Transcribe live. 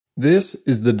This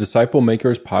is the Disciple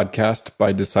Makers podcast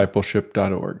by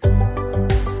discipleship.org.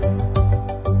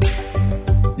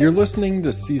 You're listening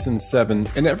to Season 7,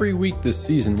 and every week this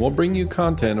season we'll bring you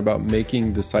content about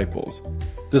making disciples.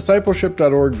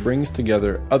 Discipleship.org brings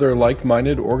together other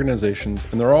like-minded organizations,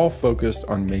 and they're all focused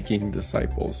on making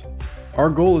disciples. Our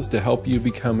goal is to help you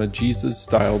become a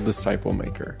Jesus-style disciple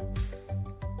maker.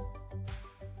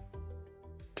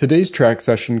 Today's track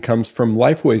session comes from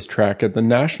Lifeway's track at the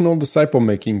National Disciple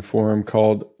Making Forum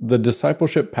called The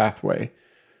Discipleship Pathway.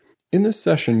 In this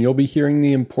session, you'll be hearing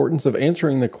the importance of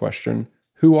answering the question,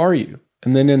 who are you?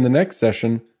 And then in the next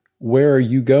session, where are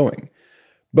you going?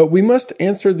 But we must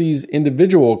answer these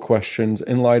individual questions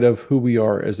in light of who we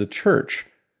are as a church.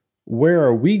 Where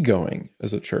are we going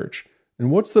as a church?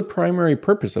 And what's the primary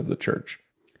purpose of the church?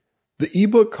 The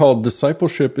ebook called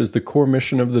Discipleship is the Core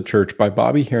Mission of the Church by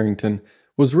Bobby Harrington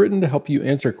was written to help you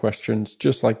answer questions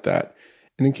just like that.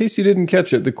 And in case you didn't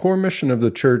catch it, the core mission of the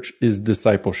church is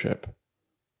discipleship.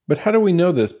 But how do we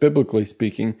know this, biblically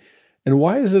speaking, and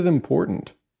why is it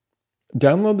important?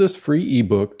 Download this free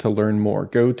ebook to learn more.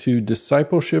 Go to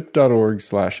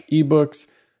discipleship.org/ebooks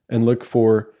and look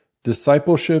for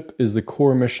Discipleship is the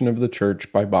Core Mission of the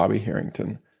Church by Bobby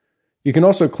Harrington. You can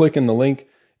also click in the link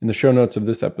in the show notes of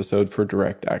this episode for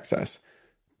direct access.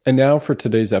 And now for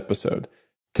today's episode.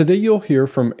 Today you'll hear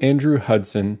from Andrew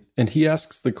Hudson, and he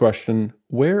asks the question,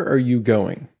 where are you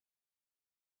going?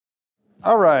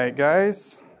 All right,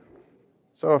 guys.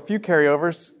 So a few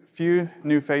carryovers, a few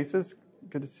new faces.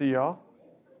 Good to see y'all.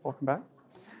 Welcome back.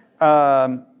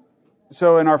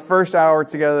 So in our first hour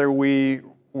together, we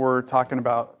were talking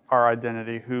about our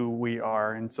identity, who we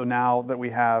are. And so now that we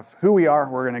have who we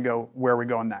are, we're going to go where we're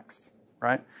going next,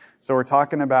 right? So we're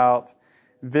talking about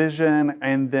vision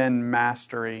and then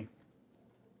mastery.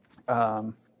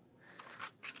 And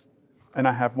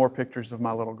I have more pictures of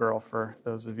my little girl for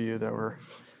those of you that were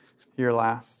here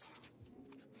last.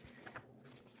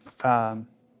 All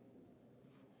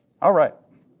right.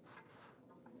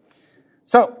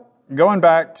 So, going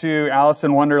back to Alice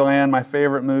in Wonderland, my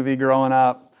favorite movie growing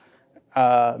up.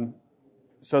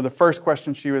 So the first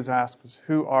question she was asked was,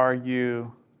 who are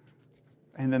you?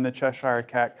 And then the Cheshire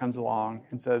Cat comes along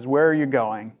and says, where are you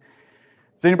going?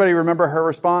 Does anybody remember her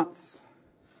response?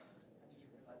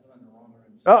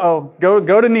 Uh-oh.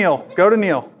 Go to Neil. Go to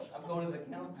Neil. I'm going to the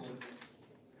council.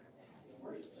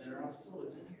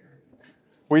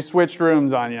 We switched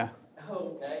rooms on you.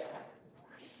 Okay.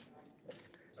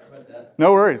 Sorry about that.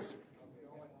 No worries.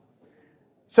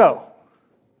 So.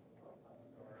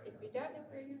 If you don't know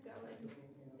where you're going,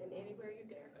 then anywhere you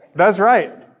go. That's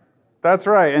right. That's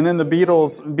right. And then the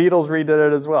Beatles redid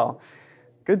it as well.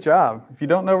 Good job. If you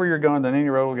don't know where you're going, then any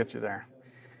road will get you there.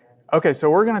 Okay,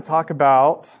 so we're going to talk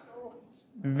about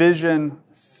vision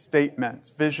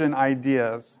statements, vision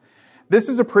ideas. This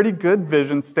is a pretty good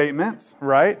vision statement,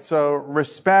 right? So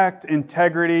respect,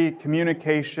 integrity,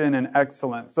 communication, and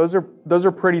excellence. Those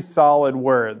are pretty solid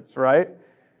words, right?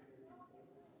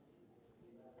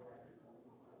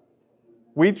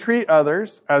 We treat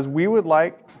others as we would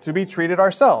like to be treated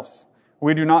ourselves.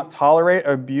 We do not tolerate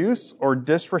abuse or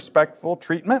disrespectful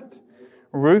treatment.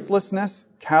 Ruthlessness,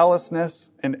 callousness,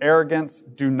 and arrogance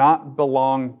do not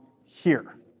belong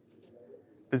here.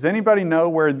 Does anybody know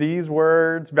where these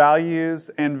words,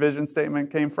 values, and vision statement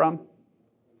came from?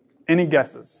 Any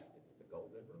guesses?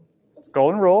 It's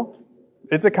Golden Rule.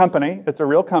 It's a company. It's a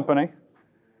real company.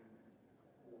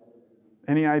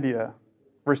 Any idea?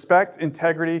 Respect,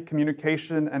 integrity,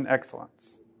 communication, and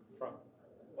excellence.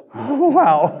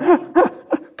 Wow.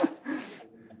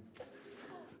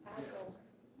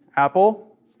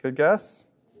 Apple. Good guess.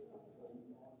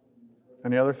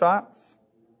 Any other thoughts?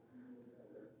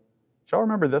 Do y'all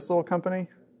remember this little company?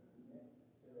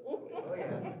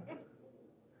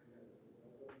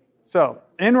 So,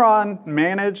 Enron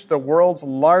managed the world's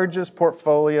largest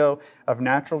portfolio of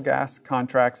natural gas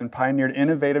contracts and pioneered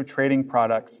innovative trading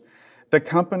products. The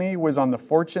company was on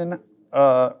Fortune's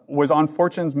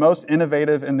most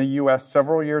innovative in the U.S.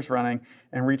 several years running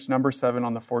and reached number 7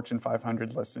 on the Fortune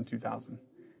 500 list in 2000.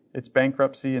 Its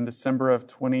bankruptcy in December of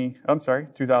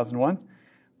 2001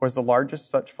 was the largest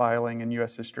such filing in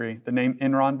U.S. history. The name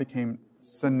Enron became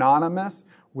synonymous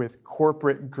with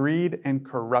corporate greed and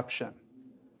corruption.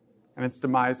 And its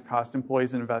demise cost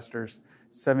employees and investors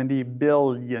 $70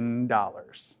 billion.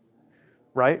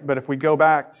 Right? But if we go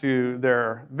back to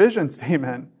their vision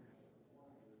statement,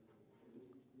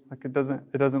 like it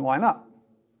doesn't line up.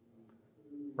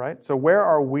 Right? So where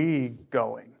are we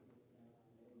going?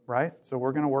 Right? So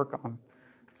we're going to work on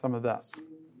some of this.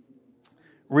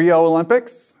 Rio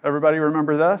Olympics. Everybody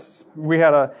remember this? We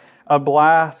had a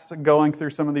blast going through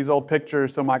some of these old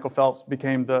pictures. So Michael Phelps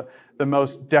became the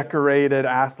most decorated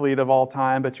athlete of all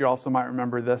time, but you also might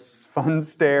remember this fun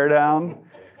stare down.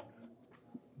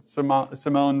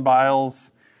 Simone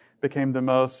Biles became the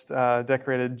most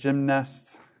decorated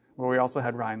gymnast. Well, we also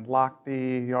had Ryan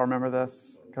Lochte. Y'all remember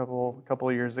this a couple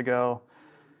of years ago?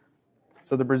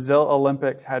 So the Brazil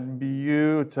Olympics had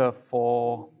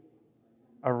beautiful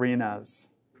arenas,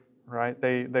 right?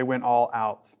 They went all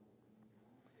out.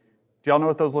 Do y'all know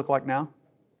what those look like now?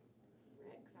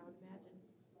 Rex, I would imagine.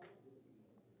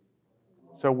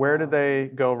 So where did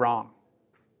they go wrong?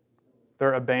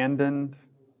 They're abandoned.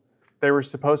 They were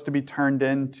supposed to be turned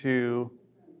into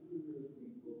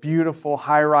beautiful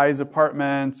high-rise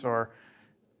apartments or,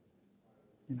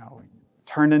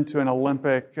 turned into an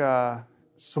Olympic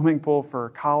swimming pool for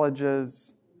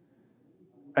colleges.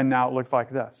 And now it looks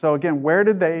like this. So again, where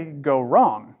did they go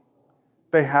wrong?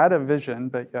 They had a vision,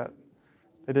 but yet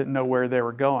they didn't know where they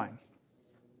were going.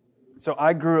 So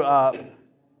I grew up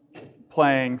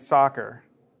playing soccer.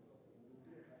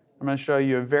 I'm going to show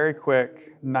you a very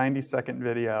quick 90-second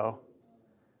video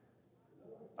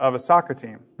of a soccer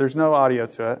team. There's no audio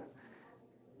to it.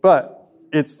 But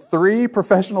it's 3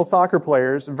 professional soccer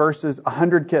players versus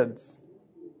 100 kids.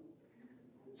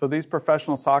 So these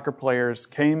professional soccer players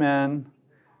came in.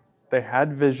 They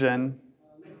had vision.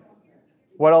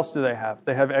 What else do they have?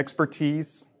 They have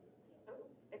expertise. Oh,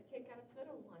 that kid got a foot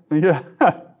on one.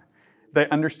 Yeah. They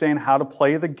understand how to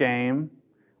play the game,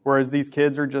 whereas these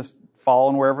kids are just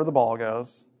following wherever the ball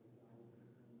goes.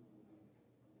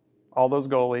 All those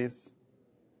goalies.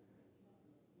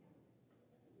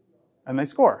 And they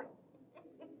score.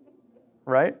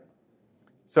 Right?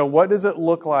 So what does it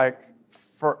look like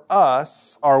for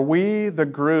us? Are we the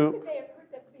group? They have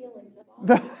hurt the feelings of all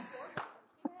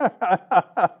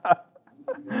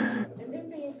and them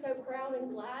being so proud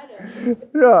and glad.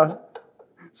 Yeah.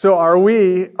 So are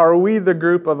we the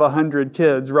group of 100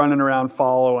 kids running around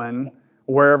following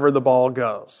wherever the ball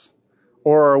goes?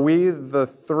 Or are we the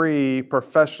 3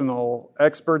 professional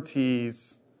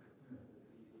expertise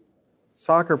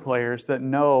soccer players that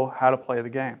know how to play the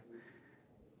game?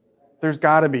 There's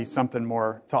got to be something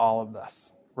more to all of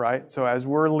this, right? So as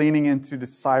we're leaning into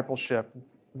discipleship,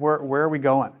 where are we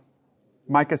going?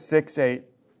 Micah 6:8.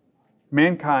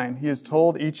 Mankind, he has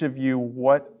told each of you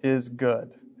what is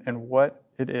good and what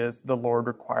it is the Lord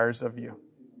requires of you.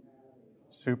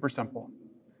 Super simple.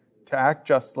 To act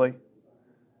justly,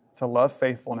 to love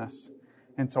faithfulness,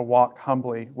 and to walk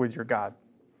humbly with your God.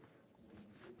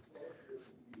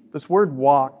 This word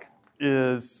walk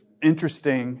is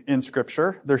interesting in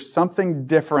Scripture. There's something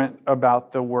different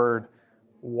about the word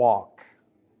walk.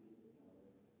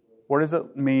 What does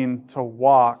it mean to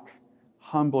walk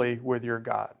humbly with your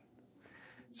God?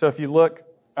 So if you look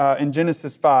in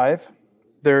Genesis 5,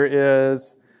 there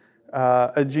is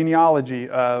a genealogy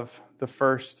of the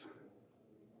first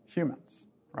humans,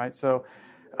 right? So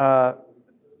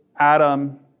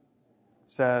Adam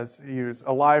says he was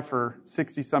alive for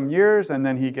 60-some years, and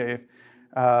then he gave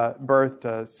birth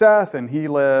to Seth, and he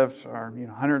lived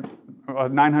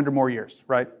 900 more years,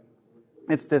 right?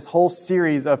 It's this whole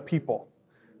series of people,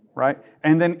 right?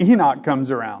 And then Enoch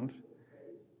comes around,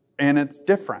 and it's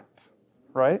different,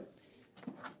 right?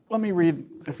 Let me read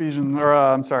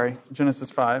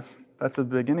Genesis 5. That's the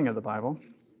beginning of the Bible.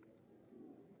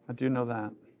 I do know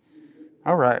that.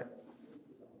 All right.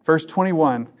 Verse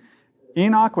 21.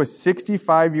 Enoch was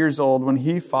 65 years old when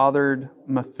he fathered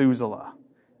Methuselah.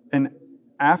 And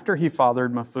after he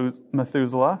fathered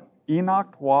Methuselah,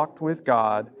 Enoch walked with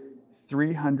God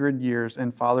 300 years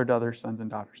and fathered other sons and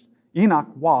daughters. Enoch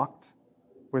walked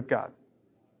with God.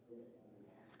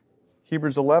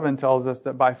 Hebrews 11 tells us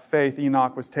that by faith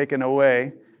Enoch was taken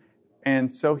away, and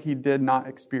so he did not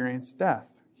experience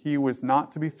death. He was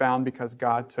not to be found because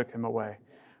God took him away.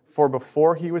 For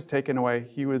before he was taken away,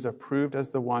 he was approved as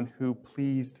the one who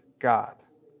pleased God.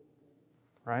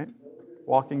 Right?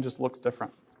 Walking just looks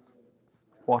different.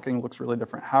 Walking looks really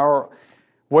different.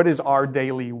 What does our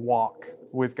daily walk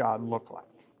with God look like?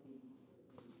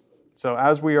 So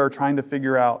as we are trying to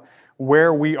figure out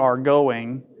where we are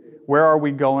going, where are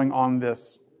we going on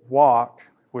this walk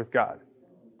with God?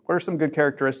 What are some good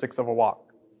characteristics of a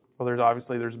walk? Well, there's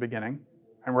a beginning,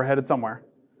 and we're headed somewhere,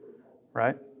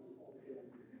 right?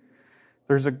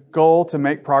 There's a goal to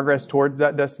make progress towards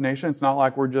that destination. It's not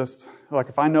like we're just, like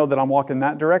if I know that I'm walking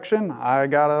that direction, I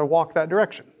gotta walk that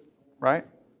direction, right?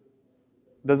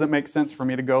 It doesn't make sense for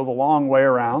me to go the long way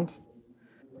around.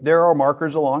 There are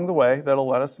markers along the way that'll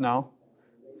let us know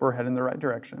if we're heading the right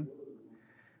direction.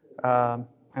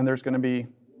 And there's going to be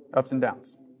ups and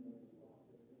downs.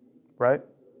 right?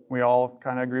 We all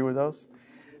kind of agree with those.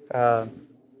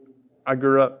 I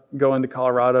grew up going to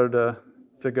Colorado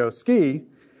to go ski,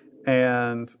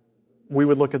 and we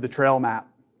would look at the trail map,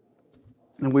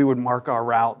 and we would mark our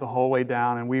route the whole way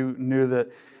down, and we knew that,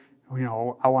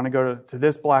 I want to go to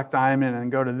this black diamond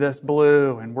and go to this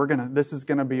blue, and this is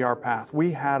gonna be our path.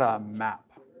 We had a map.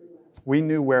 We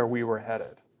knew where we were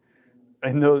headed.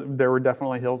 And there were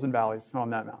definitely hills and valleys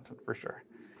on that mountain, for sure.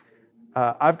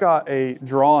 I've got a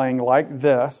drawing like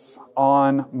this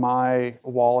on my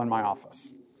wall in my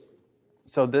office.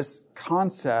 So this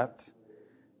concept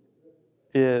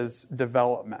is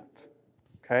development,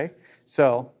 okay?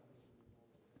 So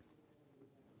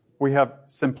we have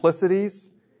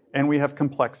simplicities and we have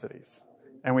complexities.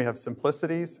 And we have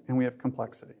simplicities and we have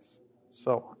complexities,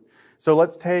 so on. So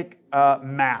let's take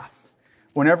math.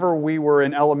 Whenever we were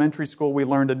in elementary school, we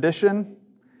learned addition,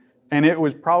 and it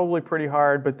was probably pretty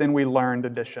hard, but then we learned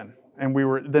addition. And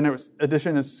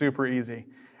addition is super easy.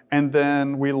 And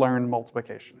then we learned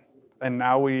multiplication. And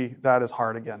now that is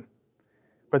hard again.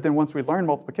 But then once we learned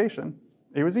multiplication,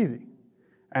 it was easy.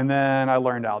 And then I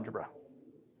learned algebra.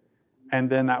 And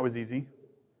then that was easy.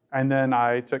 And then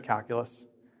I took calculus.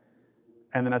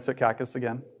 And then I took calculus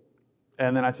again.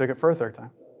 And then I took it for a third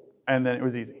time. And then it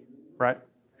was easy, right?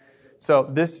 So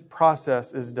this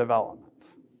process is development.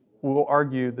 We will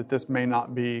argue that this may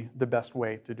not be the best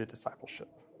way to do discipleship.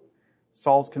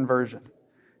 Saul's conversion.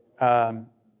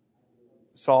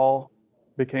 Saul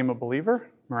became a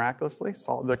believer miraculously.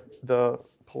 Saul, the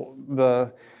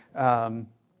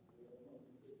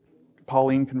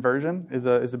Pauline conversion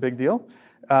is a big deal.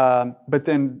 But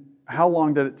then how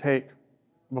long did it take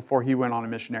before he went on a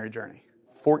missionary journey?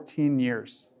 14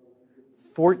 years.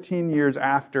 14 years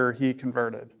after he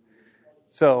converted.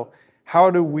 So how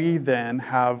do we then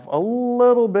have a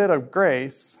little bit of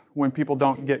grace when people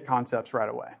don't get concepts right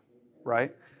away,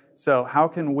 right? So how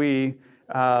can we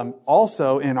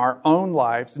also in our own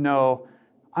lives know,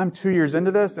 I'm 2 years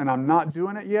into this and I'm not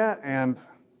doing it yet, and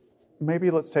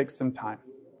maybe let's take some time.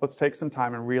 Let's take some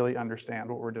time and really understand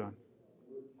what we're doing.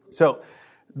 So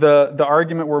the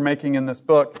argument we're making in this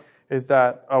book is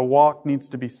that a walk needs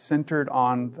to be centered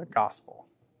on the gospel,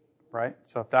 right?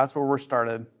 So if that's where we're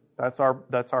started, that's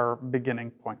our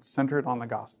beginning point, centered on the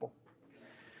gospel.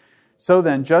 So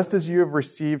then, just as you have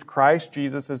received Christ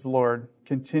Jesus as Lord,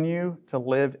 continue to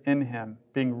live in him,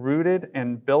 being rooted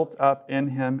and built up in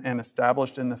him and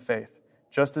established in the faith,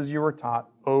 just as you were taught,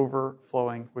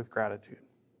 overflowing with gratitude.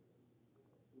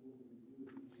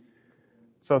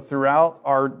 So throughout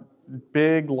our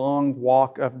big, long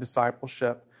walk of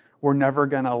discipleship, we're never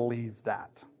going to leave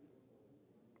that,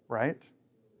 right?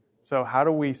 So how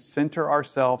do we center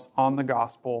ourselves on the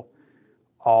gospel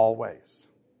always?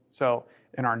 So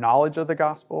in our knowledge of the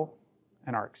gospel,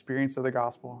 and our experience of the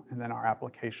gospel, and then our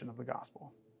application of the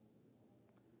gospel.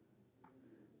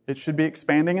 It should be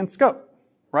expanding in scope,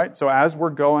 right? So as we're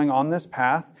going on this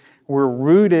path, we're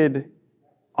rooted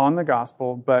on the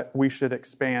gospel, but we should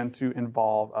expand to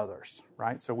involve others,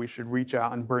 right? So we should reach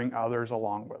out and bring others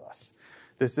along with us.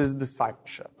 This is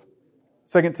discipleship.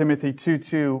 2 Timothy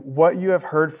 2:2, what you have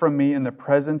heard from me in the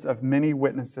presence of many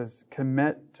witnesses,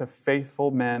 commit to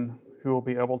faithful men who will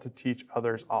be able to teach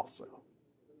others also.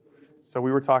 So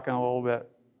we were talking a little bit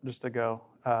just ago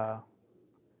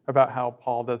about how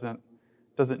Paul doesn't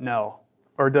know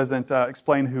or doesn't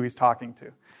explain who he's talking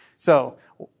to. So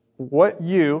what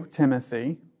you,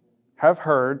 Timothy, have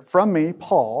heard from me,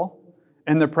 Paul,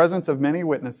 in the presence of many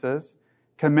witnesses,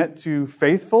 commit to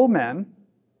faithful men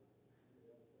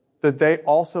that they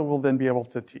also will then be able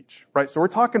to teach, right? So we're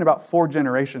talking about 4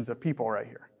 generations of people right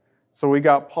here. So we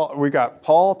got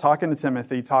Paul talking to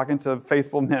Timothy, talking to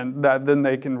faithful men that then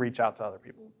they can reach out to other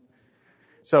people.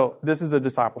 So this is a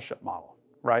discipleship model,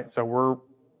 right? So we're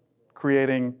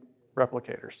creating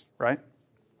replicators, right?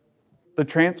 The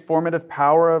transformative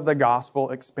power of the gospel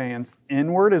expands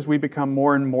inward as we become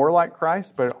more and more like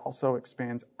Christ, but it also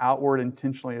expands outward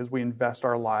intentionally as we invest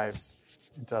our lives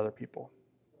into other people.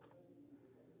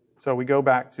 So we go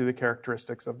back to the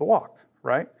characteristics of the walk,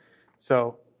 right?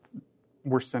 So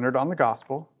we're centered on the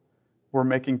gospel. We're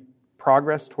making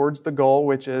progress towards the goal,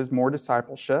 which is more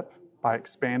discipleship by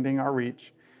expanding our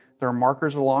reach. There are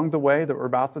markers along the way that we're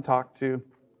about to talk to,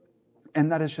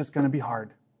 and that is just going to be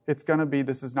hard.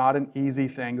 This is not an easy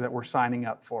thing that we're signing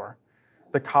up for.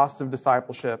 The cost of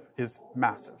discipleship is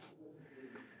massive.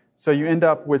 So you end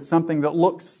up with something that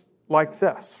looks like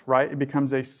this, right? It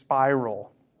becomes a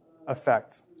spiral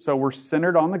effect. So we're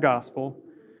centered on the gospel,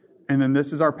 and then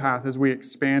this is our path as we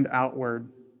expand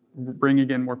outward, bringing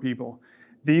in more people.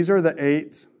 These are the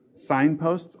 8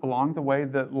 signposts along the way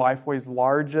that Lifeway's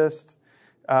largest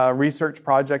research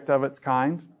project of its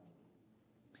kind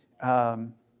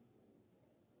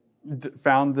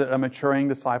found that a maturing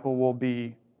disciple will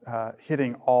be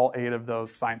hitting all 8 of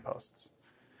those signposts,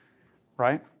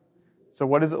 right? So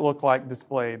what does it look like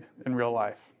displayed in real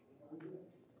life?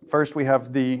 First, we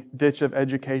have the ditch of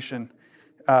education.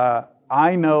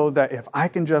 I know that if I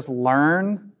can just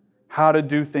learn how to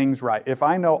do things right, if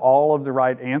I know all of the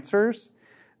right answers,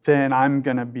 then I'm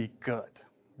going to be good,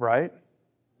 right?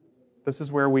 This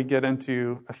is where we get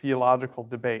into a theological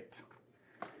debate.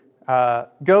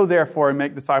 Go, therefore, and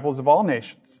make disciples of all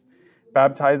nations,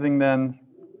 baptizing them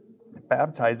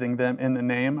in the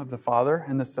name of the Father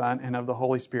and the Son and of the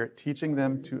Holy Spirit, teaching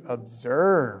them to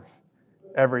observe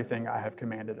everything I have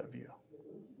commanded of you.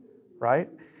 Right?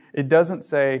 It doesn't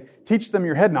say, teach them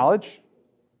your head knowledge.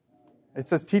 It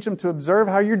says, teach them to observe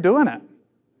how you're doing it.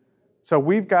 So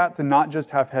we've got to not just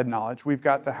have head knowledge, we've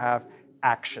got to have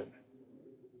action.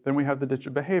 Then we have the ditch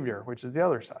of behavior, which is the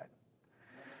other side.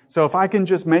 So if I can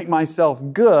just make myself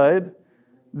good,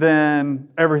 then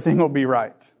everything will be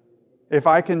right. If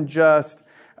I can just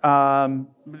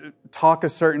talk a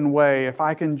certain way, if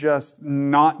I can just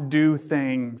not do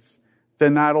things,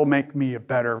 then that'll make me a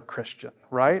better Christian,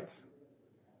 right?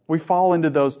 We fall into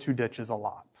those 2 ditches a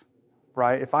lot,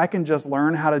 right? If I can just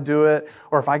learn how to do it,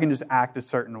 or if I can just act a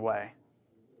certain way,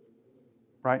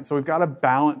 right? So we've got to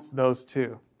balance those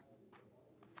 2.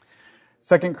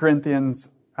 2 Corinthians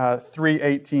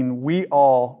 3:18, we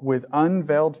all, with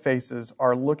unveiled faces,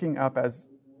 are looking up as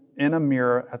in a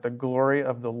mirror at the glory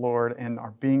of the Lord and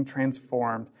are being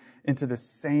transformed into the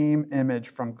same image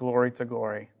from glory to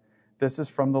glory. This is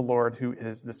from the Lord who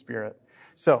is the Spirit.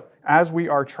 So, as we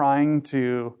are trying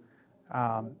to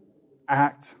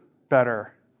act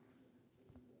better,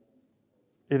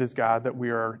 it is God that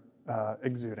we are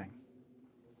exuding.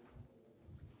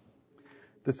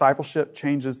 Discipleship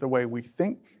changes the way we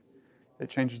think. It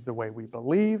changes the way we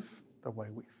believe, the way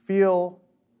we feel,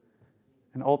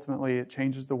 and ultimately it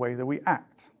changes the way that we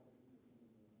act.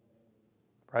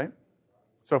 Right?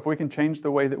 So if we can change the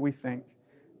way that we think,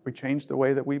 if we change the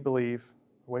way that we believe,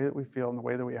 the way that we feel, and the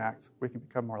way that we act, we can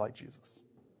become more like Jesus.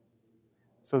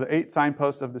 So the 8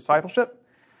 signposts of discipleship,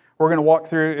 we're going to walk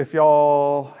through. If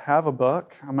y'all have a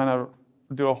book, I'm going to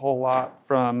do a whole lot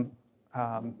from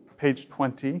page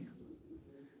 20.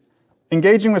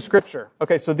 Engaging with Scripture.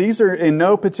 Okay, so these are in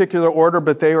no particular order,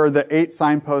 but they are the 8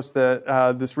 signposts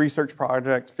that this research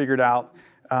project figured out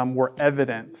were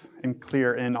evident and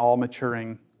clear in all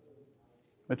maturing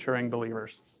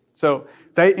believers. So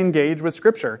they engage with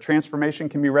Scripture. Transformation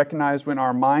can be recognized when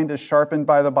our mind is sharpened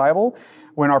by the Bible,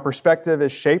 when our perspective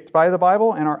is shaped by the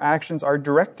Bible, and our actions are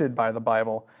directed by the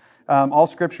Bible. All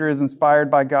Scripture is inspired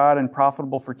by God and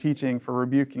profitable for teaching, for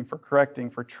rebuking, for correcting,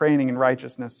 for training in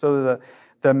righteousness, so that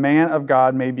the man of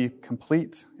God may be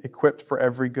complete, equipped for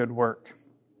every good work.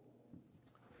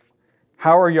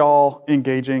 How are y'all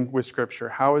engaging with Scripture?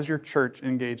 How is your church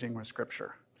engaging with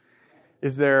Scripture?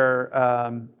 Is there,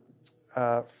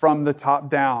 from the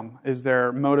top down, is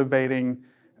there motivating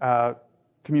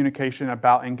communication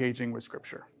about engaging with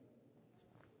Scripture?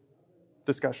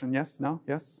 Discussion, yes? No?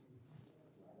 Yes?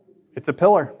 It's a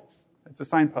pillar. It's a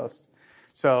signpost.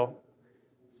 So,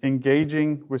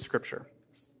 engaging with Scripture.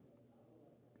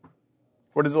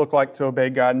 What does it look like to obey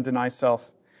God and deny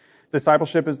self?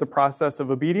 Discipleship is the process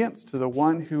of obedience to the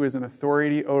one who is an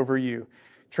authority over you.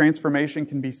 Transformation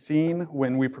can be seen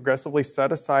when we progressively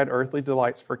set aside earthly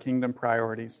delights for kingdom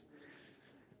priorities.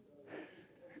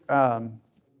 Long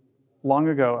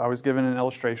ago, I was given an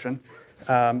illustration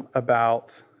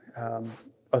about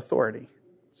authority.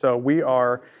 So we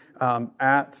are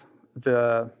at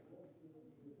the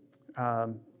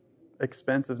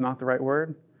expense is not the right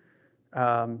word.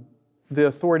 The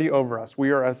authority over us. We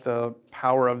are at the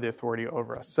power of the authority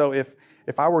over us. So if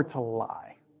I were to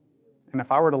lie, and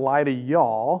if I were to lie to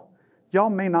y'all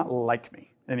may not like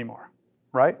me anymore,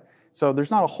 right? So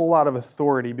there's not a whole lot of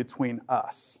authority between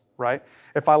us, right?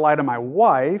 If I lie to my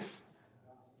wife,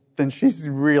 then she's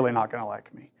really not going to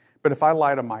like me. But if I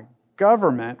lie to my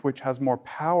government, which has more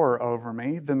power over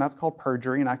me, then that's called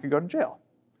perjury and I could go to jail,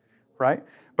 right?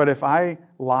 But if I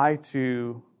lie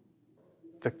to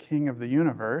the king of the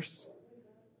universe,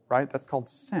 right, that's called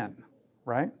sin,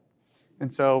 right?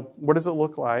 And so what does it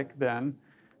look like then?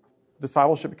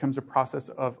 Discipleship becomes a process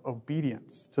of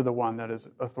obedience to the one that is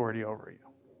authority over you,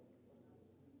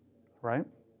 right?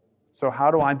 So how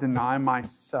do I deny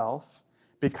myself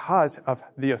because of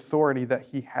the authority that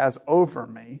he has over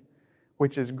me,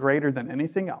 which is greater than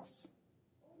anything else?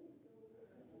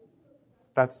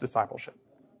 That's discipleship.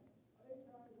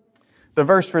 The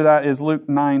verse for that is Luke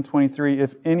 9:23.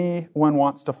 If anyone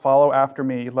wants to follow after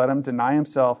me, let him deny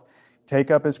himself, take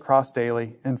up his cross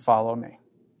daily, and follow me.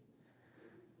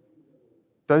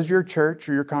 Does your church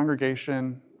or your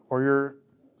congregation or your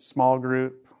small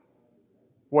group,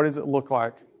 what does it look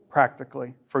like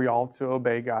practically for y'all to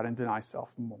obey God and deny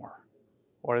self more?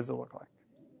 What does it look like?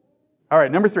 All right,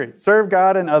 number 3, serve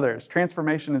God and others.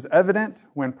 Transformation is evident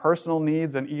when personal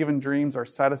needs and even dreams are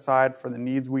set aside for the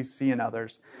needs we see in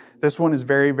others. This one is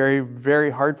very, very, very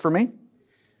hard for me.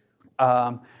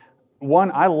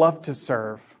 One, I love to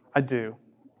serve. I do.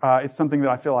 It's something that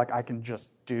I feel like I can just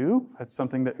do. It's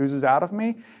something that oozes out of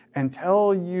me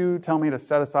until you tell me to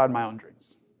set aside my own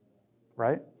dreams,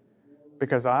 right?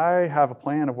 Because I have a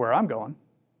plan of where I'm going,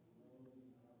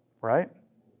 right?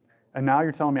 And now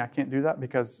you're telling me I can't do that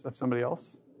because of somebody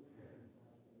else?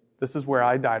 This is where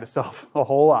I die to self a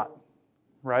whole lot,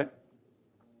 right?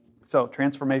 So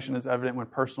transformation is evident when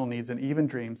personal needs and even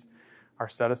dreams are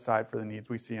set aside for the needs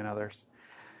we see in others.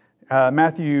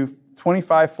 Matthew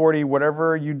 25:40,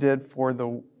 whatever you did for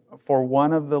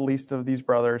one of the least of these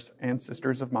brothers and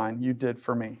sisters of mine, you did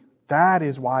for me. That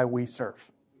is why we serve,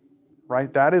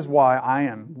 right? That is why I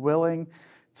am willing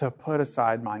to put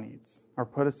aside my needs or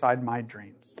put aside my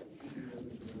dreams.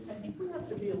 I think we have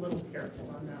to be a little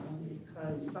careful on that one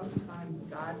because sometimes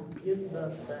God gives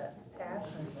us that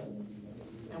passion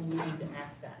and we need to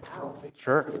act that out.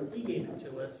 Sure. He gave it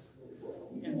to us.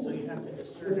 And so you have to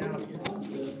discern out,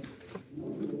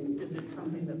 is it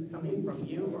something that's coming from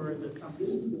you or is it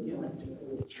something given to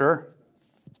you? Sure.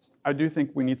 I do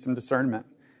think we need some discernment.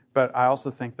 But I also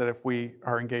think that if we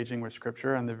are engaging with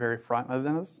Scripture on the very front of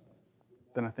this,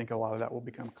 then I think a lot of that will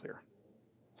become clear.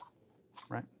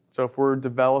 Right? So if we're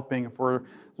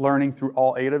learning through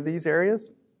all 8 of these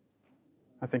areas,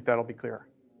 I think that'll be clearer.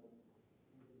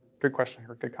 Good question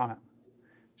or good comment.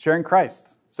 Sharing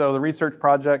Christ. So the research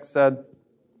project said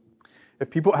if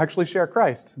people actually share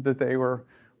Christ, that they were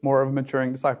more of a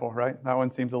maturing disciple, right? That one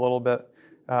seems a little bit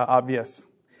obvious.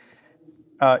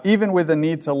 Even with the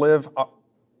need to live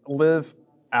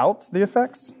out the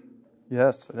effects.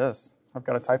 Yes, it is. I've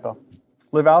got a typo.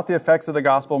 Live out the effects of the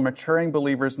gospel. Maturing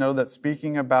believers know that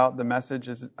speaking about the message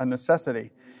is a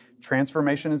necessity.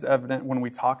 Transformation is evident when we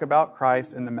talk about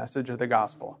Christ and the message of the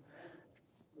gospel.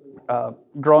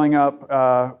 Growing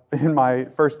up in my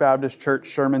First Baptist Church,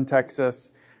 Sherman,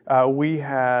 Texas, we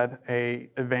had a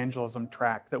evangelism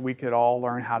track that we could all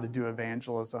learn how to do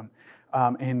evangelism.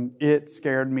 And it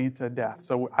scared me to death.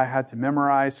 So I had to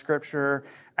memorize Scripture,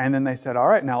 and then they said, all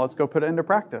right, now let's go put it into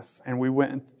practice. And we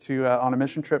went on a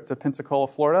mission trip to Pensacola,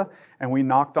 Florida, and we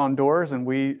knocked on doors, and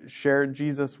we shared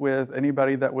Jesus with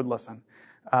anybody that would listen.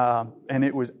 And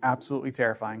it was absolutely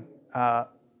terrifying.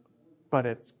 But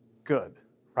it's good,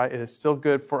 right? It is still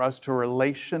good for us to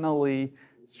relationally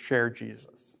share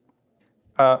Jesus.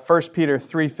 1 Peter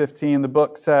 3:15, the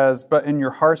book says, but in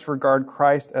your hearts regard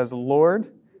Christ as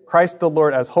Lord, Christ the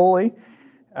Lord as holy,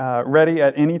 ready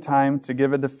at any time to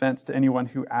give a defense to anyone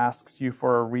who asks you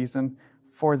for a reason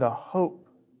for the hope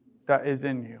that is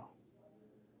in you.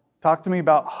 Talk to me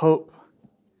about hope.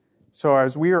 So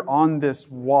as we are on this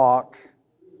walk,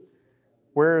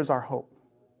 where is our hope?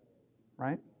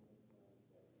 Right?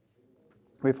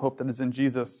 We have hope that is in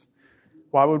Jesus.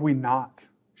 Why would we not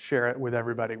share it with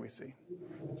everybody we see?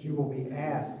 But you will be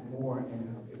asked more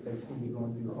if they see you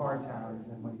going through hard times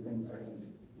than when things are easy.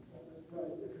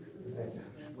 He says,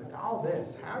 with all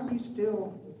this, how are you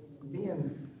still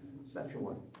being such a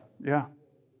one? Yeah.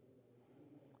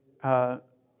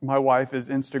 My wife is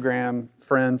Instagram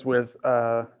friends with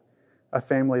a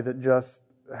family that just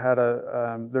had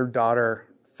their daughter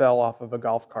fell off of a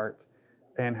golf cart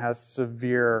and has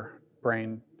severe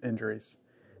brain injuries.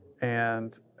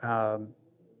 And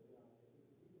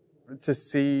to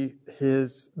see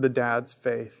the dad's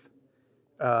faith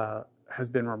has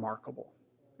been remarkable.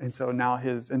 And so now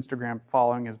his Instagram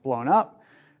following is blown up,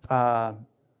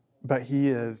 but he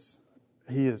is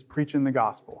preaching the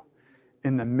gospel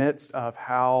in the midst of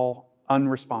how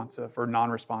unresponsive or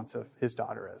non-responsive his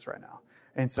daughter is right now.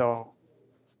 And so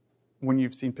when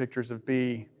you've seen pictures of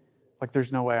B, like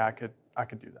there's no way I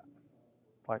could do that.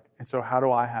 And so how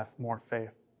do I have more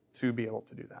faith to be able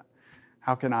to do that?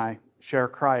 How can I share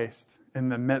Christ in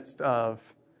the midst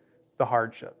of the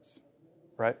hardships,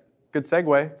 right? Good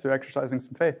segue to exercising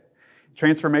some faith.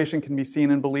 Transformation can be seen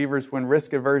in believers when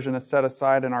risk aversion is set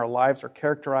aside and our lives are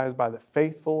characterized by the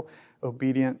faithful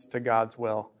obedience to God's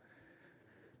will.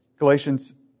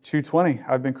 Galatians 2:20,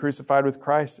 I've been crucified with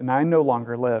Christ, and I no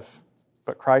longer live,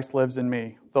 but Christ lives in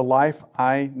me. The life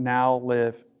I now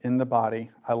live in the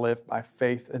body, I live by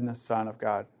faith in the Son of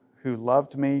God, who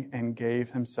loved me and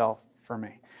gave himself for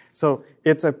me. So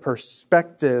it's a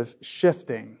perspective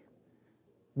shifting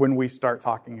when we start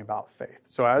talking about faith.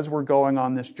 So as we're going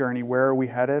on this journey, where are we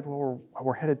headed? Well,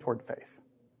 we're headed toward faith,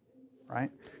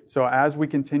 right? So as we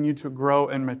continue to grow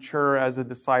and mature as a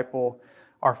disciple,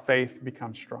 our faith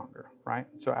becomes stronger, right?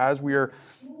 So as we are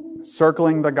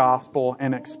circling the gospel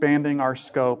and expanding our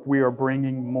scope, we are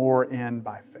bringing more in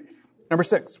by faith. Number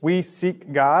 6, we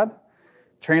seek God.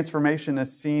 Transformation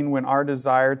is seen when our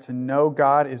desire to know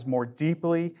God is more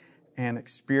deeply and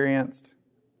experienced.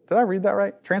 Did I read that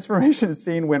right? Transformation is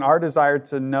seen when our desire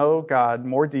to know God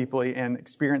more deeply and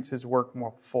experience His work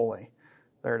more fully.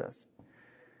 There it is.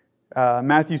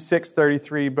 Matthew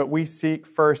 6:33, but we seek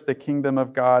first the kingdom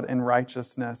of God and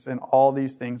righteousness, and all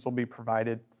these things will be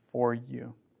provided for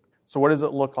you. So what does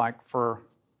it look like for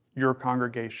your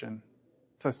congregation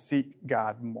to seek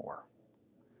God more?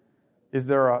 Is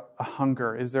there a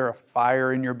hunger? Is there a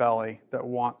fire in your belly that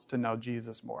wants to know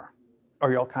Jesus more?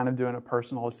 Are y'all kind of doing a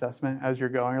personal assessment as you're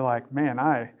going? You're like, man,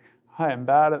 I am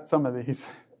bad at some of these.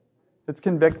 It's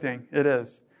convicting. It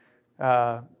is.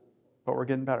 But we're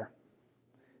getting better.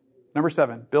 Number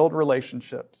 7, build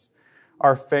relationships.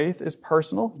 Our faith is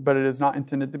personal, but it is not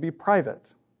intended to be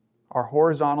private. Our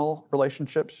horizontal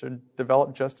relationships should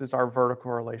develop just as our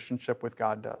vertical relationship with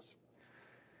God does.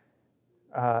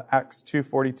 Acts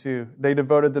 2:42, they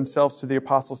devoted themselves to the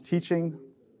apostles' teaching,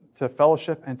 to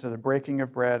fellowship, and to the breaking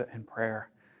of bread and prayer.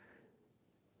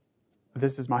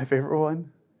 This is my favorite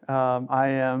one. I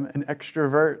am an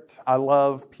extrovert. I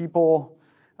love people.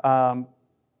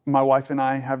 My wife and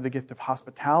I have the gift of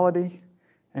hospitality,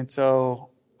 and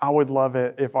so I would love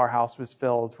it if our house was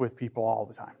filled with people all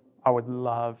the time. I would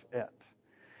love it.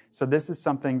 So this is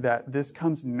something that this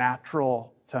comes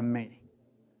natural to me.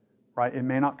 Right? It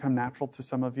may not come natural to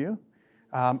some of you.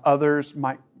 Others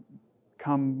might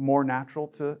come more natural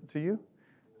to you.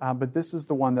 But this is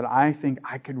the one that I think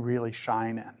I could really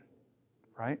shine in.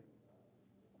 Right?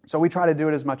 So we try to do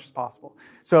it as much as possible.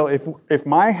 So if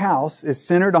my house is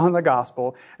centered on the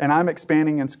gospel and I'm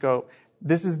expanding in scope,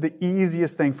 this is the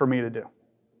easiest thing for me to do.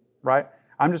 Right?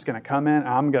 I'm just going to come in and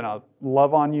I'm going to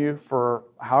love on you for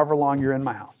however long you're in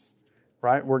my house.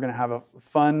 Right? We're going to have a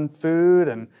fun food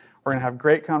and we're going to have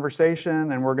great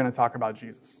conversation, and we're going to talk about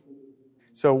Jesus.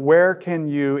 So where can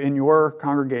you, in your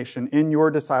congregation, in your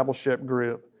discipleship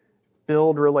group,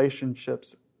 build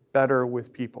relationships better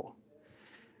with people?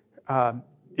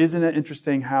 Isn't it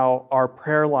interesting how our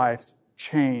prayer lives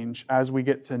change as we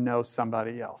get to know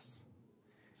somebody else?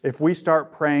 If we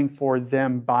start praying for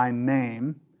them by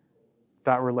name,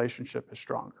 that relationship is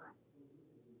stronger.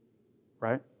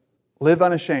 Right? Live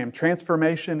unashamed.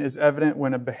 Transformation is evident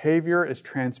when a behavior is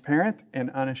transparent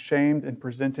and unashamed in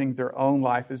presenting their own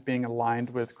life as being aligned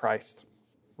with Christ.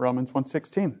 Romans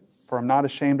 1:16. For I'm not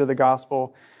ashamed of the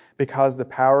gospel, because the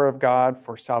power of God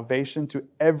for salvation to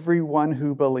everyone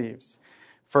who believes,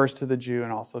 first to the Jew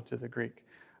and also to the Greek.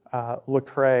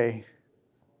 Lecrae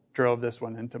drove this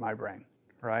one into my brain,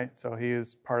 right? So he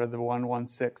is part of the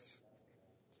 116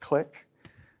 clique.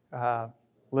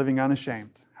 Living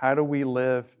unashamed. How do we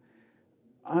live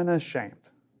unashamed?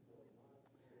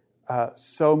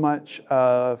 So much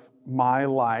of my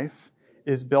life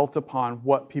is built upon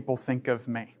what people think of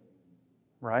me,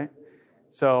 right?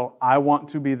 So I want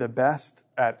to be the best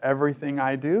at everything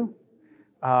I do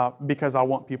because I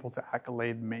want people to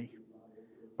accolade me.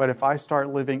 But if I start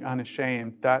living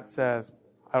unashamed, that says,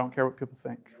 I don't care what people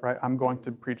think, right? I'm going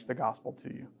to preach the gospel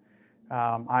to you.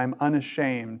 I'm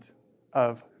unashamed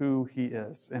of who He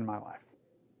is in my life.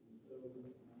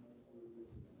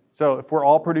 So if we're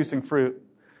all producing fruit,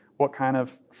 what kind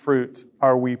of fruit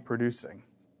are we producing?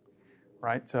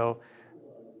 Right? So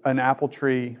an apple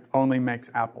tree only makes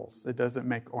apples. It doesn't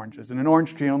make oranges. And an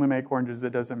orange tree only makes oranges.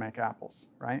 It doesn't make apples.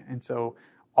 Right? And so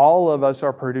all of us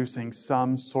are producing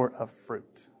some sort of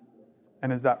fruit.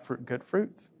 And is that fruit good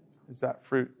fruit? Is that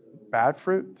fruit bad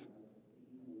fruit?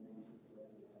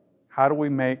 How do we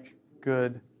make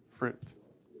good fruit?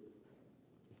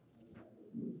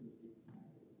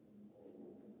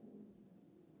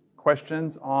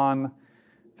 Questions on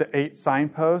the 8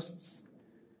 signposts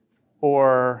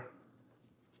or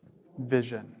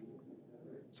vision?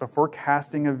 So if we're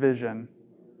casting a vision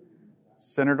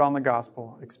centered on the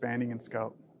gospel, expanding in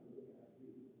scope,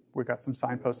 we've got some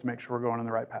signposts to make sure we're going on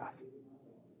the right path.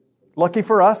 Lucky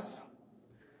for us,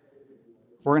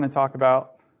 we're going to talk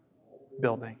about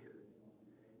building.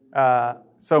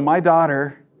 So my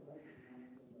daughter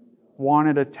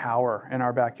wanted a tower in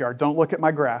our backyard. Don't look at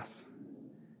my grass,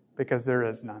 because there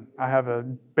is none. I have a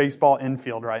baseball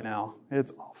infield right now.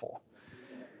 It's awful.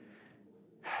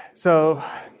 So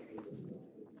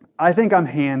I think I'm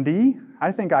handy.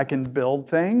 I think I can build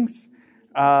things.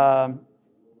 And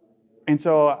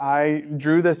so I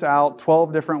drew this out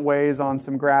 12 different ways on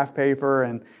some graph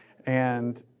paper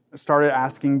and started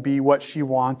asking B what she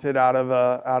wanted out of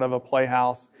a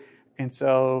playhouse. And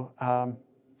so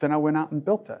then I went out and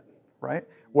built it, right?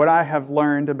 What I have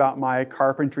learned about my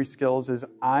carpentry skills is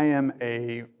I am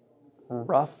a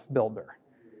rough builder.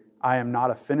 I am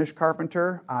not a finished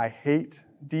carpenter. I hate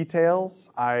details.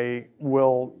 It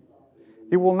will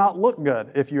not look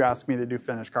good if you ask me to do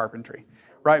finished carpentry,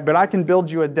 right? But I can build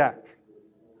you a deck.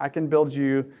 I can build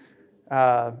you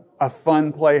a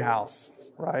fun playhouse,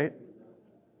 right?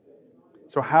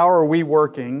 So how are we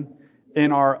working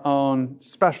in our own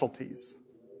specialties,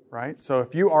 right? So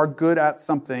if you are good at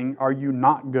something, are you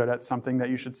not good at something that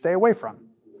you should stay away from?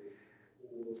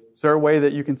 Is there a way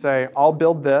that you can say, I'll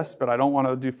build this, but I don't want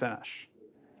to do finish?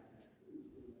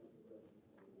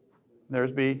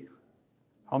 There's B,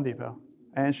 Home Depot.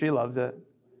 And she loves it.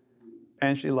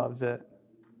 And she loves it.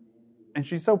 And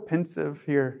she's so pensive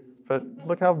here, but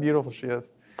look how beautiful she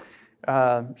is.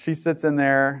 She sits in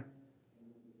there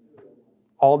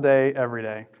all day, every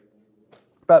day.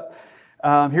 But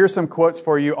here's some quotes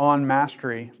for you on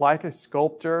mastery. Like a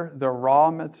sculptor, the raw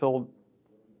material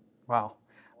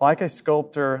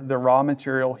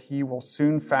he will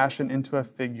soon fashion into a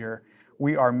figure.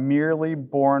 We are merely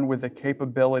born with the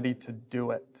capability to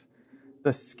do it.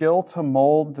 The skill to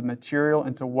mold the material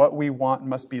into what we want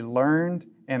must be learned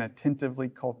and attentively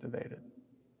cultivated.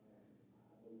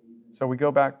 So we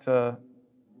go back to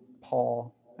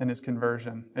Paul and his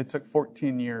conversion. It took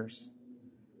 14 years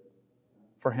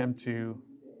for him to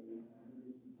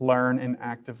learn and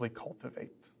actively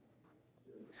cultivate.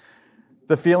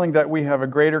 The feeling that we have a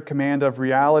greater command of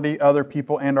reality, other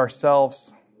people, and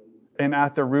ourselves, and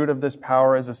at the root of this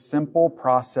power is a simple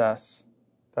process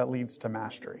that leads to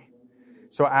mastery.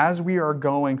 So as we are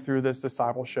going through this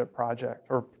discipleship project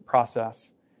or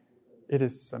process, it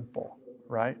is simple,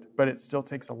 right? But it still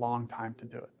takes a long time to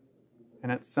do it.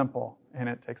 And it's simple, and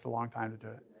it takes a long time to do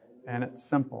it. And it's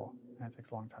simple, and it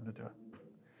takes a long time to do it.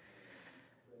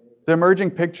 The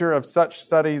emerging picture of such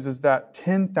studies is that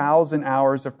 10,000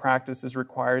 hours of practice is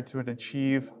required to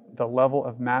achieve the level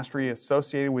of mastery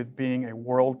associated with being a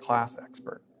world-class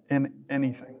expert in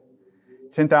anything.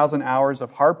 10,000 hours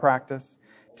of hard practice.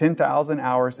 10,000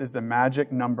 hours is the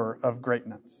magic number of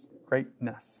greatness.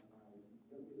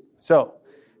 So,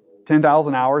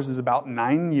 10,000 hours is about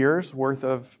 9 years worth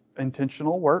of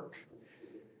intentional work.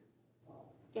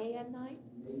 Day and night?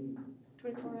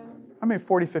 24 hours? I mean,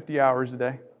 40, 50 hours a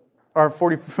day. Or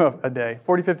 40 a day.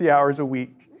 40, 50 hours a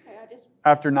week. Okay,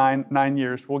 After nine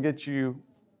years will get you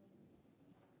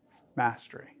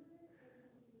mastery.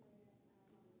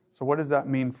 So what does that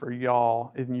mean for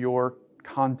y'all in your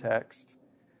context?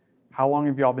 How long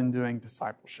have y'all been doing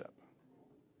discipleship?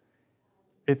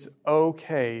 It's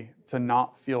okay to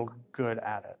not feel good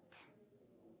at it.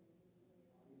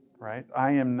 Right?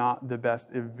 I am not the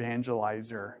best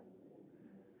evangelizer.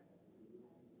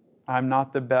 I'm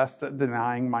not the best at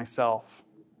denying myself.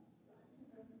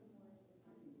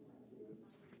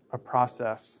 It's a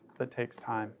process that takes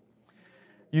time.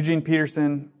 Eugene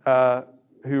Peterson,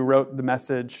 who wrote The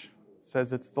Message,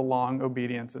 says it's the long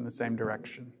obedience in the same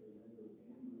direction.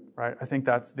 Right? I think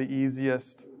that's the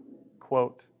easiest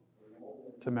quote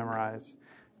to memorize.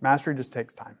 Mastery just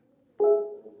takes time.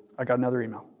 I got another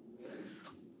email.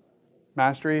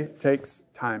 Mastery takes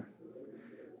time.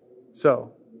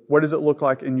 So, what does it look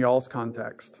like in y'all's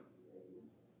context?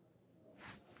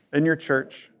 In your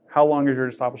church, how long has your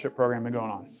discipleship program been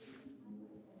going on?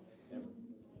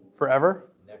 Forever?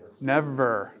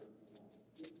 Never.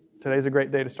 Today's a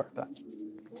great day to start that.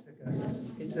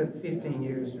 It took 15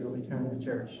 years to really turn the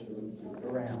church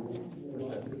around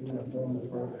with the uniform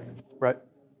program. Right.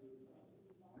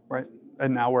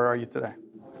 And now where are you today?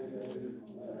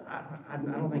 I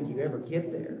don't think you ever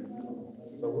get there,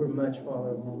 but we're much farther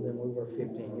along than we were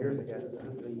 15 years ago.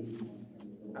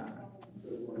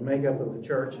 The makeup of the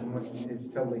church and what is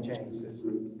totally changed.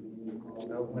 It's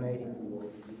 180.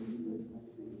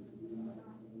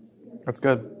 That's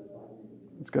good.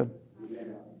 That's good.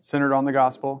 Centered on the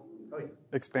gospel. Oh, yeah.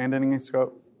 Expanding in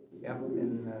scope. Yeah, and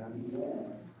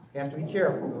you have to be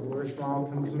careful. We're a small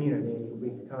community. We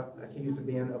got accused of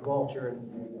being a vulture.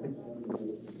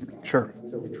 Sure.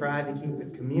 So we tried to keep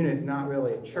it community, not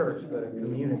really a church, but a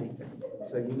community.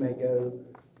 So you may go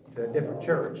to a different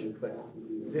church, but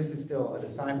this is still a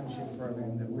discipleship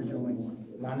program that we're doing,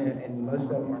 and most of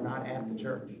them are not at the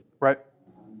church. Right.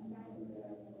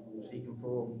 So you can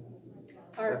pull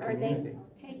Are a they community.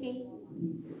 taking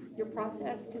your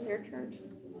process to their church?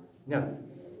 No,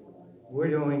 we're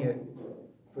doing it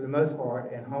for the most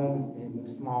part, at home in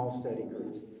small study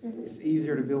groups. It's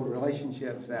easier to build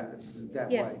relationships that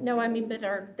Yeah, way. no, I mean, but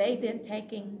are they then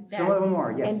taking that? Some of them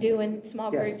are, yes. And doing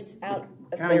small Yes. groups out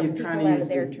of Kinda their you're people trying to out use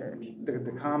of their the- church?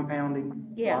 The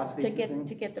compounding Yeah, philosophy. thing.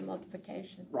 to get the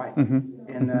multiplication. Right. And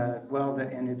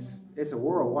and it's a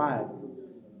worldwide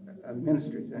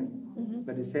ministry thing,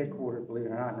 but it's headquartered, believe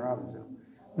it or not, in Robbinsville.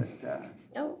 But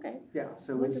Oh, okay. yeah,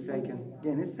 so it's taken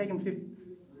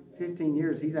 15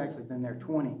 years. He's actually been there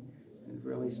 20, and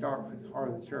really start with Heart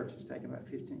of the Church has taken about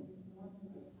 15.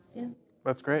 Yeah.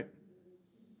 That's great.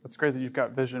 That's great that you've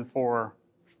got vision for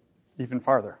even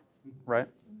farther, right?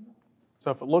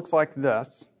 So if it looks like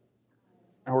this,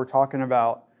 and we're talking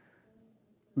about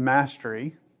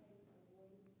mastery,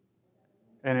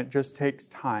 and it just takes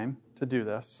time to do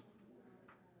this,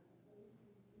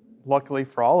 luckily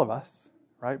for all of us,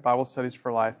 right, Bible Studies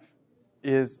for Life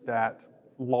is that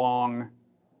long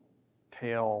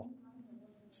tail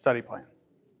study plan.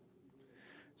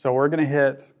 So we're going to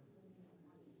hit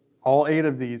all 8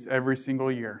 of these every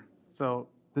single year. So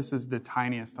this is the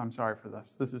tiniest. I'm sorry for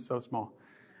this. This is so small.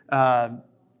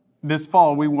 This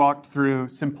fall, we walked through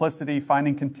simplicity,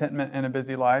 finding contentment in a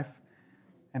busy life,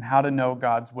 and how to know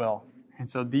God's will. And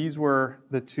so these were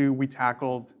the 2 we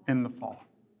tackled in the fall,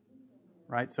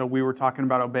 right? So we were talking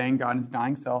about obeying God and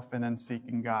denying self and then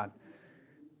seeking God.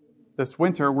 This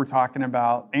winter, we're talking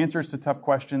about answers to tough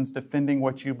questions, defending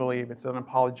what you believe. It's an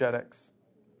apologetics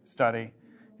study.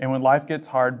 And when life gets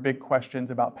hard, big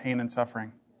questions about pain and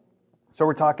suffering. So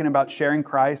we're talking about sharing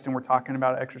Christ, and we're talking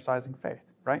about exercising faith,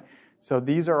 right? So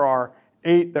these are our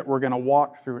 8 that we're going to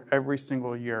walk through every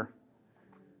single year.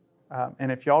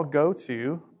 And if y'all go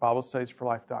to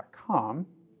BibleStudiesForLife.com,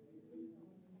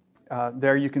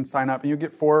 there you can sign up, and you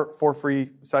get 4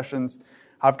 free sessions.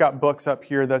 I've got books up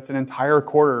here that's an entire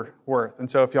quarter worth. And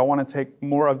so if y'all want to take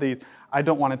more of these, I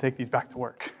don't want to take these back to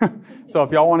work. So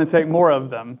if y'all want to take more of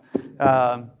them,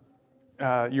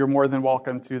 you're more than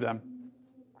welcome to them.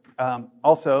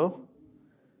 Also,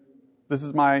 this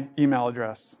is my email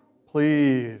address.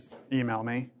 Please email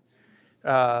me.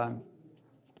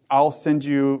 I'll send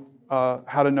you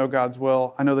how to know God's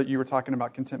will. I know that you were talking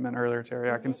about contentment earlier, Terry.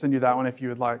 I can send you that one if you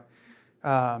would like.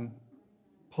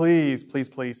 Please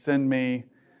send me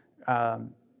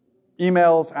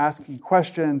emails asking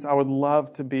questions. I would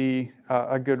love to be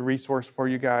a good resource for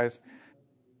you guys.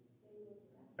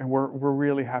 And we're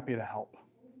really happy to help.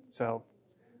 So,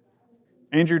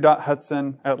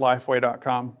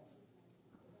 andrew.hudson@lifeway.com.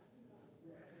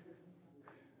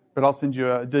 But I'll send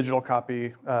you a digital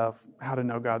copy of How to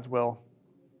Know God's Will,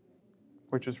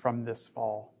 which is from this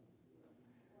fall.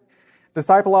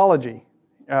 Discipleology.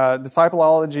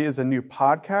 Discipleology is a new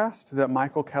podcast that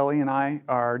Michael Kelly and I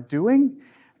are doing.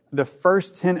 The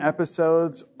first 10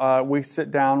 episodes, we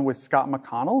sit down with Scott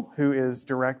McConnell, who is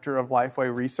director of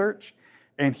Lifeway Research,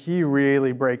 and he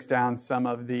really breaks down some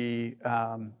of the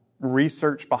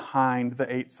research behind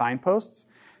the 8 signposts.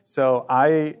 So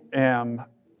I am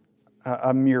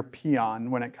a mere peon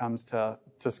when it comes to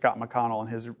Scott McConnell and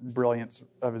his brilliance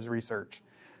of his research.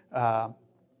 So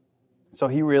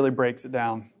he really breaks it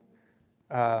down.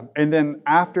 And then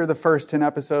after the first 10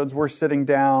 episodes, we're sitting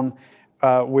down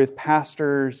with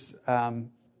pastors, a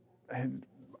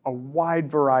wide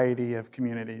variety of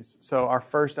communities. So our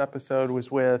first episode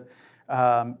was with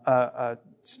a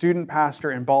student pastor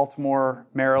in Baltimore,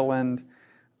 Maryland.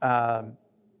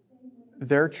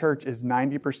 Their church is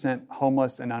 90%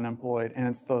 homeless and unemployed, and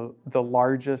it's the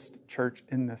largest church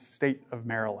in the state of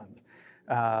Maryland.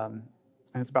 And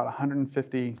it's about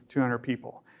 150, 200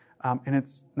 people. And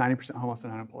it's 90% homeless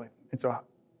and unemployed. And so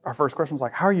our first question was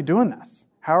like, how are you doing this?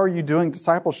 How are you doing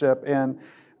discipleship in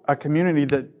a community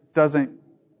that doesn't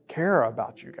care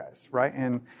about you guys, right?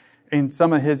 And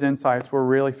some of his insights were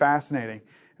really fascinating.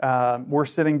 We're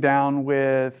sitting down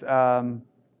with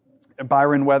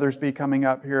Byron Weathersby coming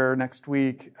up here next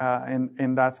week,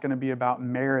 and that's going to be about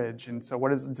marriage. And so what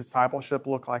does discipleship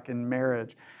look like in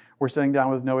marriage? We're sitting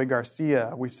down with Noe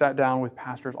Garcia. We've sat down with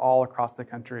pastors all across the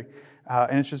country,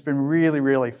 and it's just been really,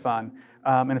 really fun.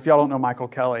 And if y'all don't know Michael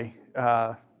Kelly,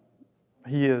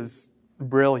 he is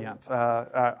brilliant.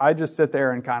 I just sit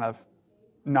there and kind of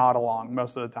nod along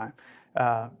most of the time,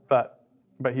 but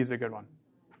he's a good one.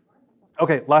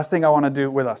 Okay, last thing I want to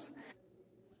do with us.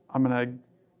 I'm going to,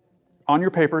 on your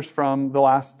papers from the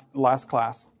last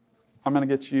class, I'm going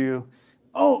to get you,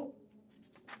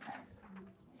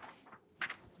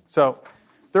 so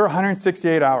there are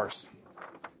 168 hours.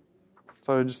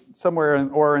 So just somewhere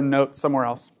or in notes somewhere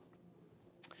else.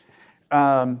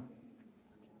 And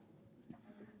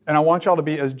I want y'all to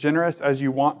be as generous as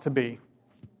you want to be.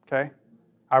 Okay?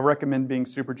 I recommend being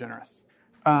super generous.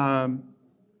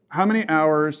 how many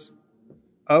hours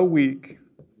a week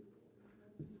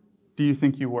do you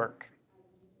think you work?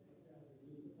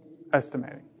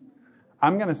 Estimating.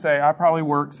 I'm going to say I probably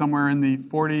work somewhere in the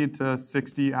 40 to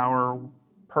 60 hour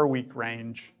per week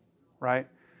range, right?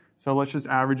 So let's just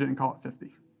average it and call it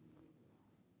 50.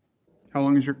 How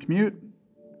long is your commute?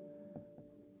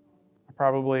 I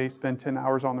probably spend 10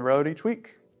 hours on the road each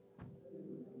week,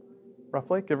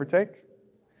 roughly, give or take.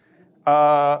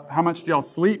 How much do y'all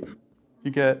sleep? You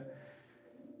get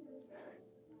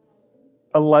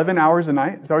 11 hours a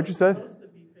night? Is that what you said? Supposed to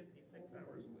be 56 hours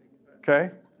a week.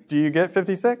 Okay. Do you get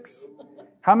 56?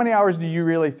 How many hours do you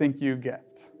really think you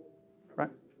get? Right?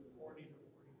 40 to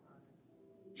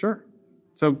 45. Sure.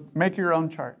 So make your own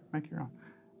chart. Make your own.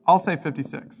 I'll say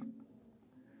 56.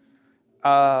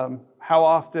 How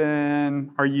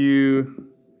often are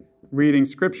you reading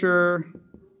scripture,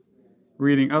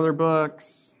 reading other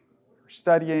books,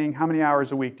 studying? How many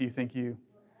hours a week do you think you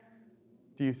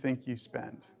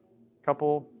spend?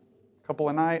 Couple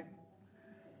a night?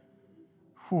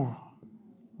 Whew.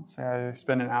 Let's say I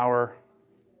spend an hour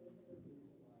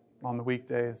on the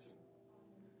weekdays.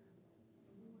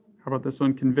 How about this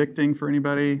one? Convicting for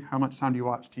anybody? How much time do you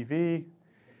watch TV?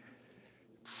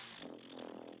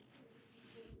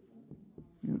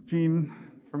 18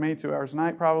 for me, 2 hours a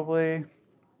night probably.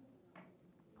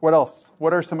 What else?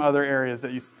 What are some other areas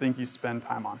that you think you spend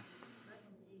time on?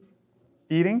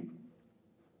 Eating?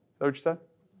 Is that what you said?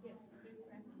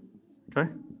 Okay.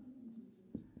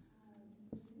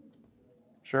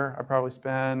 Sure, I probably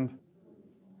spend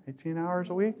 18 hours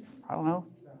a week. I don't know.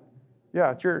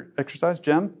 Yeah, it's your exercise,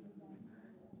 gym.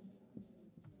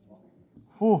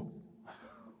 Whew.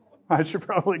 I should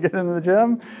probably get into the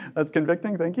gym. That's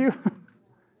convicting, thank you.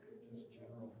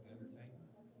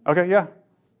 Okay, yeah.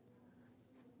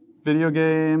 Video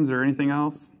games or anything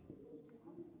else?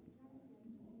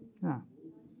 Yeah.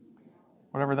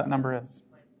 Whatever that number is.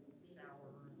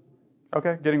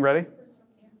 Okay, getting ready.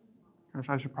 Gosh,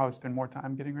 I should probably spend more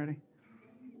time getting ready.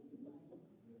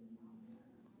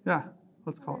 Yeah,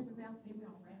 let's call it.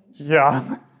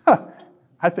 Yeah.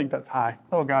 I think that's high.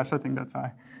 Oh gosh, I think that's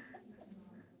high.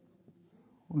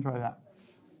 We'll try that.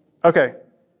 Okay.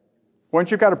 Once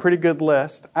you've got a pretty good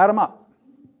list, add them up.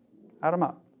 Add them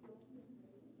up.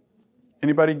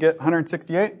 Anybody get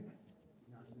 168?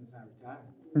 Not since I retired.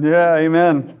 Yeah,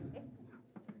 amen.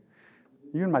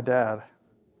 You and my dad.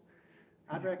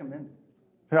 I'd recommend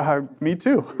it. Me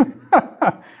too.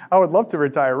 I would love to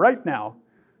retire right now.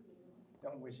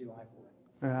 Don't wish you life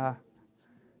away. Yeah.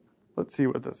 Let's see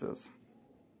what this is.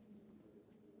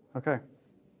 Okay.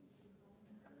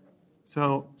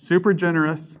 So, super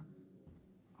generous.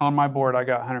 On my board, I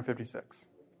got 156.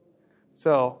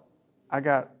 So, I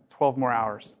got 12 more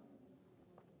hours.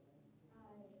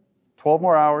 12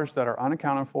 more hours that are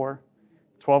unaccounted for.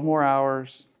 12 more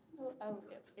hours.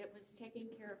 It was taking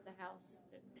care of the house.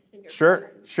 And your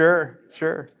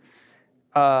Sure.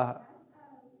 clothes.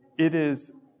 It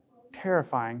is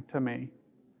terrifying to me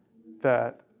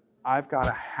that I've got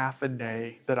a half a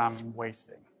day that I'm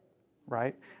wasting,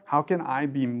 right? How can I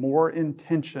be more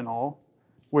intentional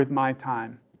with my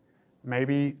time?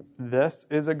 Maybe this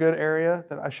is a good area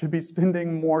that I should be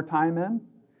spending more time in.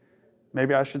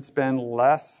 Maybe I should spend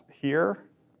less here.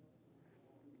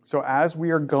 So as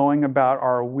we are going about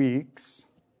our weeks,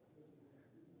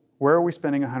 where are we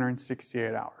spending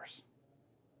 168 hours?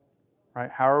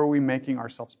 Right? How are we making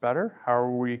ourselves better? How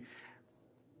are we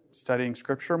studying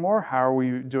Scripture more? How are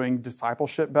we doing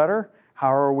discipleship better?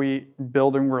 How are we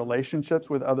building relationships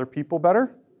with other people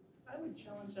better? I would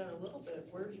challenge that a little bit.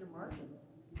 Where's your margin?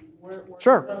 Where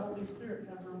Sure. does the Holy Spirit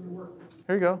have room to work?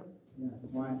 Here you go. Yeah,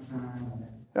 quiet time.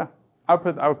 Yeah, I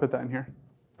would put that in here.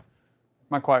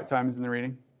 My quiet time is in the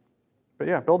reading. But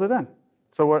yeah, build it in.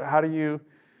 So how do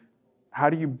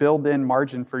you build in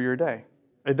margin for your day?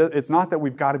 It's not that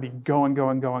we've got to be going.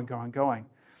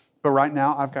 But right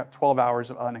now, I've got 12 hours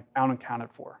of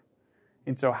unaccounted for.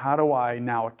 And so how do I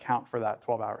now account for that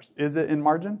 12 hours? Is it in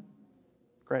margin?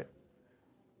 Great.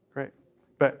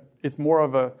 But it's more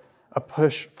of a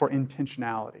push for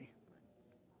intentionality.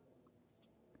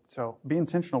 So be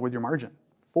intentional with your margin,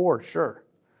 for sure.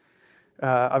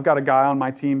 I've got a guy on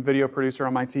my team, video producer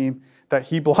on my team, that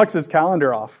he blocks his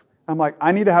calendar off. I'm like,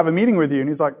 I need to have a meeting with you. And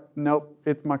he's like, nope,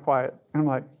 it's my quiet. And I'm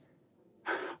like,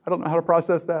 I don't know how to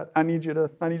process that. I need you to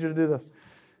do this.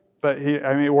 But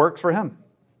it works for him.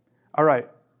 All right.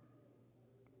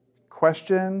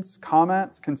 Questions,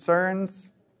 comments,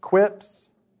 concerns,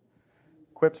 quips.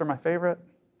 Quips are my favorite.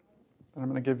 And I'm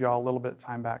going to give you all a little bit of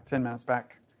time back, 10 minutes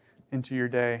back into your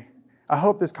day. I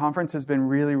hope this conference has been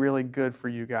really, really good for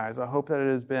you guys. I hope that it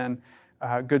has been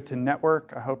good to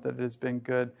network. I hope that it has been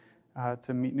good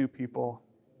to meet new people.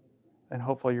 And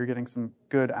hopefully you're getting some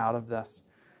good out of this.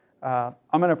 I'm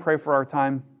going to pray for our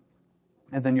time.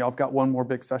 And then y'all have got one more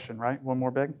big session, right? One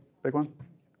more big one?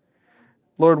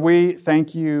 Lord, we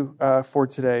thank you for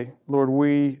today. Lord,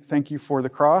 we thank you for the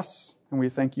cross, and we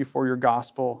thank you for your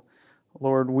gospel.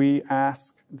 Lord, we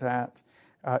ask that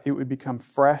it would become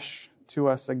fresh to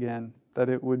us again, that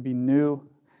it would be new,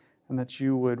 and that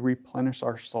you would replenish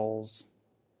our souls.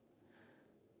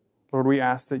 Lord, we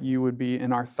ask that you would be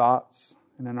in our thoughts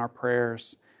and in our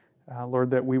prayers.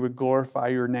 Lord, that we would glorify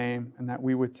your name and that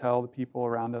we would tell the people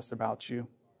around us about you.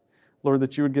 Lord,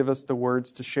 that you would give us the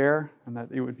words to share and that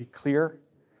it would be clear.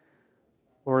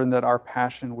 Lord, and that our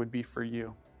passion would be for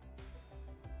you.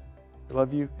 We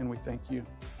love you and we thank you.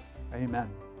 Amen.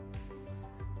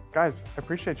 Guys, I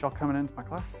appreciate y'all coming into my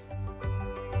class.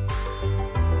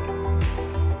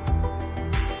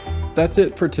 That's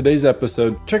it for today's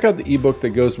episode. Check out the ebook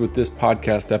that goes with this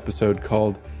podcast episode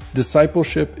called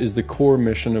Discipleship is the Core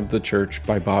Mission of the Church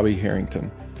by Bobby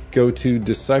Harrington. Go to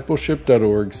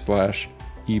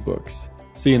discipleship.org/ebooks.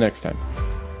 See you next time.